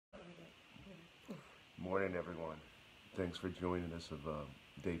morning, everyone. Thanks for joining us of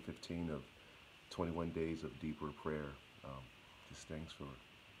day 15 of 21 days of deeper prayer. Um, just thanks for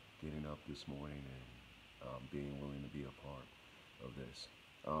getting up this morning and being willing to be a part of this.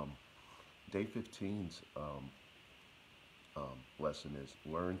 Um, Day 15's lesson is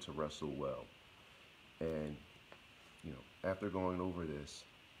learn to wrestle well. And, after going over this,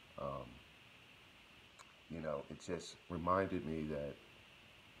 um, it just reminded me that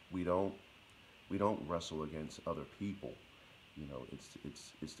we don't we don't wrestle against other people.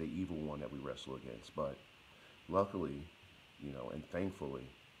 It's the evil one that we wrestle against. But luckily, and thankfully,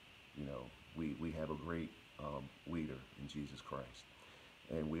 we have a great leader in Jesus Christ,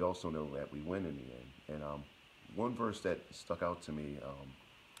 and we also know that we win in the end. And one verse that stuck out to me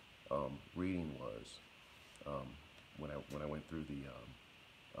reading was um, when I went through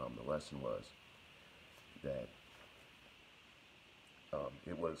the lesson was that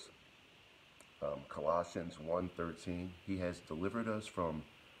it was Colossians 1:13. He has delivered us from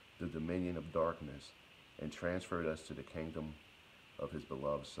the dominion of darkness and transferred us to the kingdom of his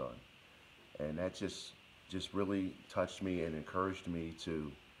beloved Son. And that just really touched me and encouraged me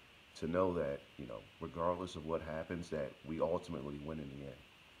to know that, regardless of what happens, that we ultimately win in the end.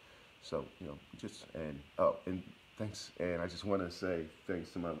 So, and thanks, and I just want to say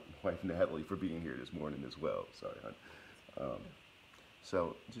thanks to my wife Natalie for being here this morning as well. Sorry, hon.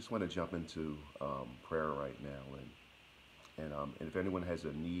 So just want to jump into prayer right now, and if anyone has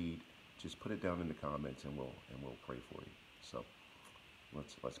a need, just put it down in the comments, and we'll pray for you. So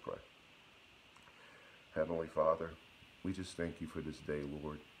let's pray. Heavenly Father, we just thank you for this day,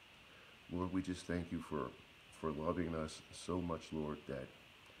 Lord. Lord, we just thank you for loving us so much, Lord, that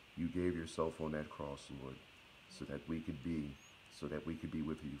you gave yourself on that cross, Lord, so that we could be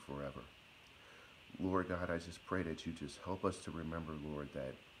with you forever. Lord God, I just pray that you just help us to remember, Lord,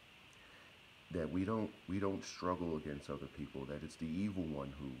 that we don't struggle against other people, that it's the evil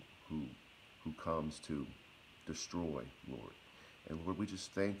one who comes to destroy, Lord. And Lord, we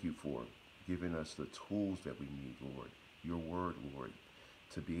just thank you for giving us the tools that we need, Lord, your word, Lord,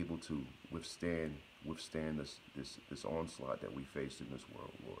 to be able to withstand this onslaught that we face in this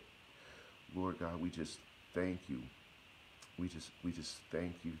world, Lord. Lord God, we just thank you. We just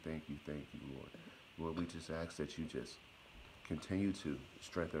thank you, Lord. Lord, we just ask that you just continue to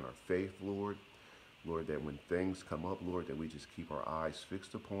strengthen our faith, Lord. Lord, that when things come up, Lord, that we just keep our eyes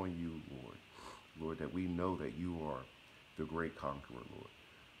fixed upon you, Lord. Lord, that we know that you are the great conqueror,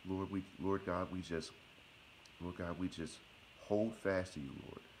 Lord. Lord God, we just hold fast to you,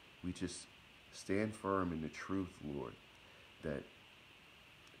 Lord. We just stand firm in the truth, Lord, that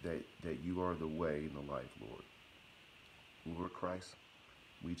you are the way and the life, Lord. Lord Christ,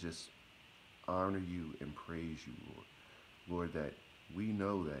 we just honor you and praise you, Lord. Lord, that we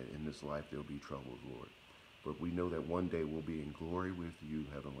know that in this life there'll be troubles, Lord. But we know that one day we'll be in glory with you,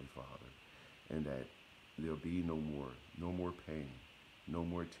 Heavenly Father, and that there'll be no more pain, no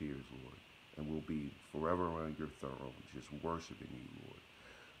more tears, Lord. And we'll be forever on your throne, just worshiping you, Lord.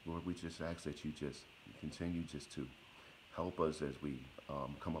 Lord, we just ask that you just continue just to help us as we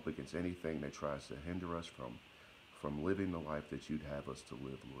come up against anything that tries to hinder us from living the life that you'd have us to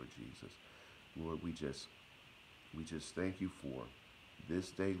live, Lord Jesus. Lord, we just thank you for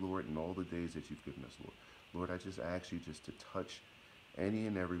this day, Lord, and all the days that you've given us, Lord. Lord, I just ask you just to touch any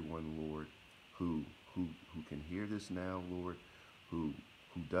and everyone, Lord, who can hear this now, Lord, who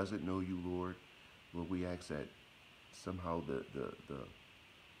doesn't know you, Lord. Lord, we ask that somehow the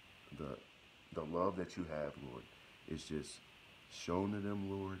love that you have, Lord, is just shown to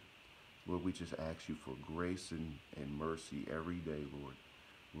them, Lord. Lord, we just ask you for grace and mercy every day, Lord.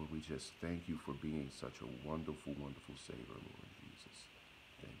 Lord, we just thank you for being such a wonderful, wonderful Savior, Lord Jesus.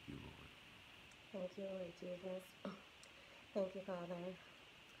 Thank you, Lord. Thank you, Lord Jesus. Thank you, Father.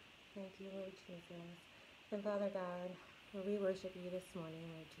 Thank you, Lord Jesus. And Father God, Lord, we worship you this morning,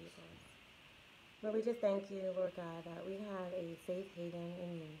 Lord Jesus. Lord, we just thank you, Lord God, that we have a safe haven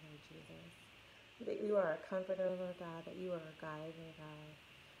in you, Lord Jesus. That you are a comforter, Lord God, that you are a guide, Lord God.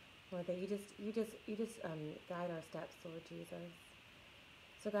 Lord, that you just guide our steps, Lord Jesus.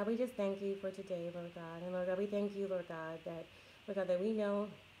 So God, we just thank you for today, Lord God. And Lord God, we thank you, Lord God, that we know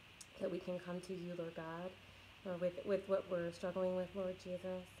that we can come to you, Lord God, with what we're struggling with, Lord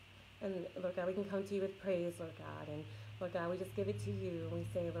Jesus. And Lord God, we can come to you with praise, Lord God. And Lord God, we just give it to you. And we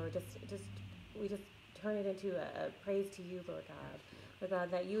say, Lord, we just turn it into a praise to you, Lord God. Lord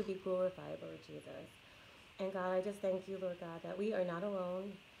God, that you would be glorified, Lord Jesus. And God, I just thank you, Lord God, that we are not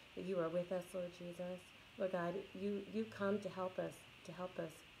alone, that you are with us, Lord Jesus. Lord God, you come to help us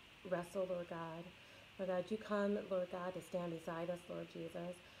wrestle, Lord God. Lord God, you come, Lord God, to stand beside us, Lord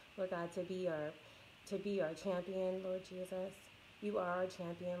Jesus. Lord God, to be our to be our champion, Lord Jesus. You are our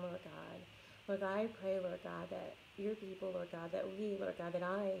champion, Lord God. Lord God, I pray, Lord God, that your people, Lord God, that we, Lord God, that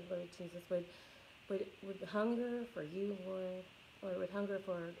I, Lord Jesus, would hunger for you, Lord, or would hunger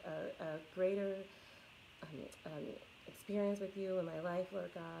for a greater um, experience with you in my life,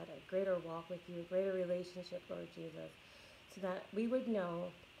 Lord God, a greater walk with you, a greater relationship, Lord Jesus, so that we would know,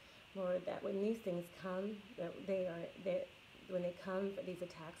 Lord, that when these things come, that when they come, these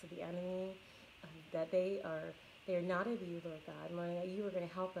attacks of the enemy, that they are not of you, Lord God, Lord, that you are going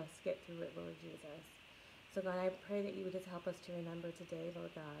to help us get through it, Lord Jesus. So God, I pray that you would just help us to remember today,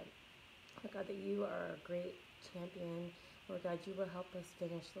 Lord God, that you are a great champion. Lord God, you will help us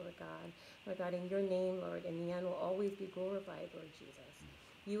finish, Lord God. Lord God, in your name, Lord, in the end will always be glorified, Lord Jesus.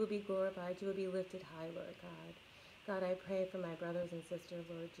 You will be glorified. You will be lifted high, Lord God. God, I pray for my brothers and sisters,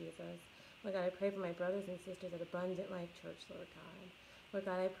 Lord Jesus. Lord God, I pray for my brothers and sisters at Abundant Life Church, Lord God. Lord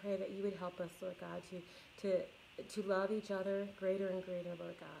God, I pray that you would help us, Lord God, to love each other greater and greater,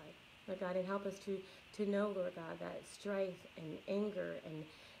 Lord God. Lord God, and help us to know, Lord God, that strife and anger and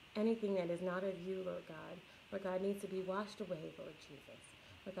anything that is not of you, Lord God, needs to be washed away, Lord Jesus.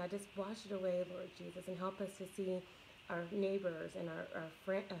 Lord God, just wash it away, Lord Jesus, and help us to see our neighbors and our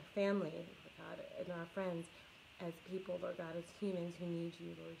family, Lord God, and our friends as people, Lord God, as humans who need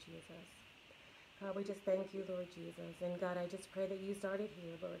you, Lord Jesus. God, we just thank you, Lord Jesus. And God, I just pray that you started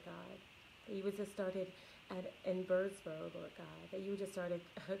here, Lord God. That you would just started in Birdsboro, Lord God. That you would just started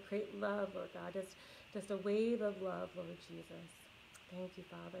create love, Lord God. Just a wave of love, Lord Jesus. Thank you,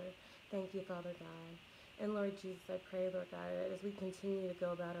 Father. Thank you, Father God. And Lord Jesus, I pray, Lord God, that as we continue to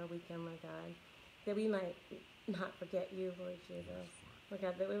go about our weekend, Lord God, that we might not forget you, Lord Jesus. Lord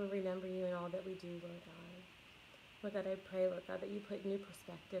God, that we will remember you in all that we do, Lord God. Lord God, I pray, Lord God, that you put new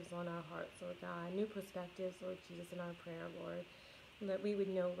perspectives on our hearts, Lord God. New perspectives, Lord Jesus, in our prayer, Lord. And that we would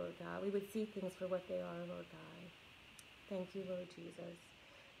know, Lord God. We would see things for what they are, Lord God. Thank you, Lord Jesus.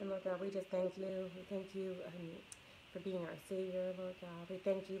 And Lord God, we just thank you. We thank you for being our Savior, Lord God. We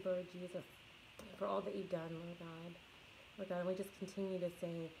thank you, Lord Jesus, for all that you've done, Lord God. Lord God, and we just continue to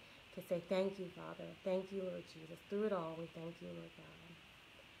say thank you, Father. Thank you, Lord Jesus. Through it all, we thank you, Lord God.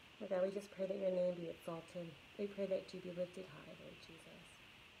 Lord God, we just pray that your name be exalted. We pray that you be lifted high, Lord Jesus.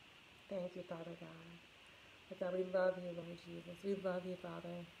 Thank you, Father God. Lord God, we love you, Lord Jesus. We love you,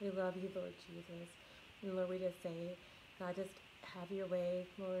 Father. We love you, Lord Jesus. And Lord, we just say, God, just have your way,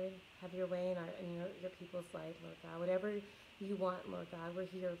 Lord. Have your way in your people's life, Lord God. Whatever you want, Lord God, we're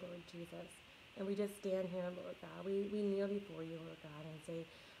here, Lord Jesus. And we just stand here, Lord God. We kneel before you, Lord God, and say,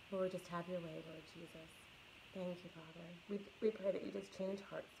 Lord, just have your way, Lord Jesus. Thank you, Father. We pray that you just change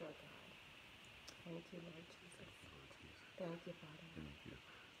hearts, Lord God. Thank you, Lord Jesus. Thank you, Father. Thank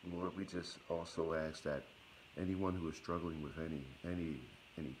you. Lord, we just also ask that anyone who is struggling with any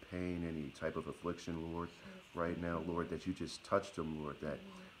pain, any type of affliction, Lord, right now, Lord, that you just touch them, Lord, that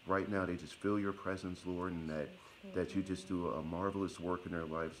right now they just feel your presence, Lord, and that you just do a marvelous work in their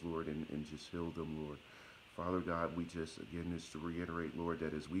lives, Lord, and just heal them, Lord. Father God, we just, again, just to reiterate, Lord,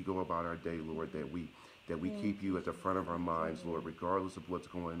 that as we go about our day, Lord, that we keep you at the front of our minds, Lord, regardless of what's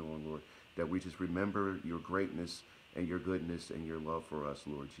going on, Lord, that we just remember your greatness and your goodness and your love for us,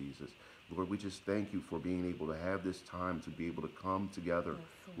 Lord Jesus. Lord, we just thank you for being able to have this time to be able to come together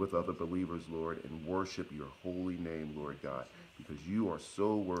with other believers, Lord, and worship your holy name, Lord God, because you are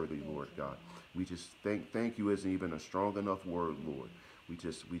so worthy, Lord God. We just thank you isn't even a strong enough word, Lord. We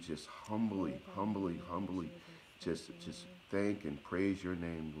just humbly just thank and praise your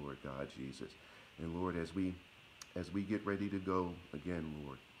name, Lord God Jesus. And Lord, as we get ready to go again,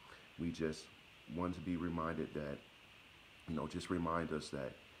 Lord, we just want to be reminded that, just remind us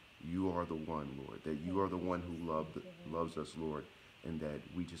that you are the one, Lord, that you are the one who loves us, Lord, and that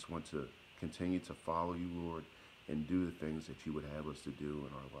we just want to continue to follow you, Lord, and do the things that you would have us to do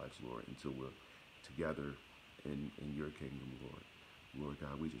in our lives, Lord, until we're together in your kingdom, Lord. Lord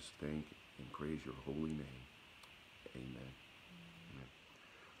God, we just thank and praise your holy name. Amen. Amen.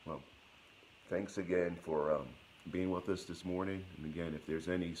 Well, thanks again for being with us this morning. And again, if there's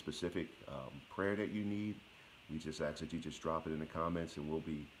any specific prayer that you need, we just ask that you just drop it in the comments, and we'll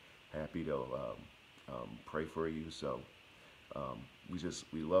be happy to pray for you. So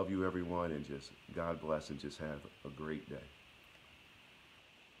we love you, everyone, and just God bless, and just have a great day.